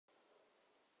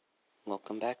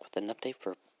Welcome back with an update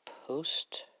for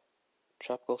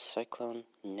post-tropical cyclone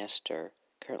Nestor.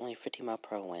 Currently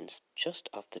 50-mile-per-hour winds just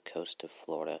off the coast of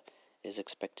Florida is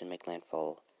expected to make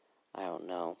landfall, I don't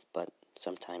know, but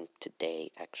sometime today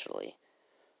actually,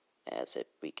 as it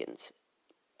weakens.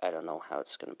 I don't know how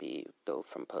it's going to go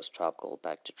from post-tropical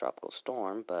back to tropical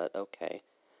storm, but okay.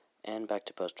 And back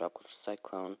to post-tropical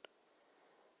cyclone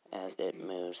as it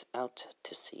moves out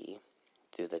to sea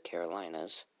through the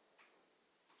Carolinas.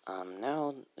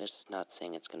 Now it's not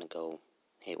saying it's going to go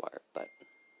haywire, but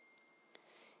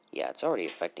yeah, it's already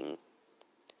affecting.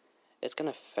 It's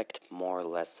going to affect more or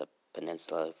less the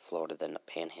peninsula of Florida than the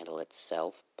panhandle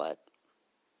itself, but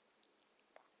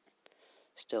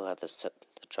still have the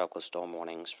tropical storm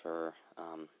warnings for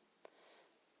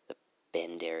the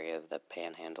Bend area of the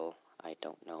panhandle. I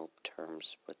don't know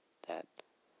terms with that.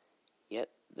 Yet,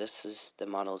 the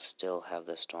models still have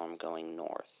the storm going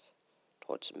north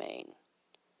towards Maine.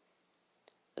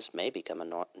 This may become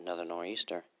another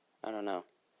nor'easter. I don't know.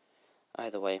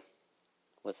 Either way,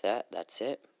 with that, that's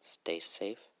it. Stay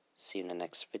safe. See you in the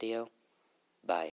next video. Bye.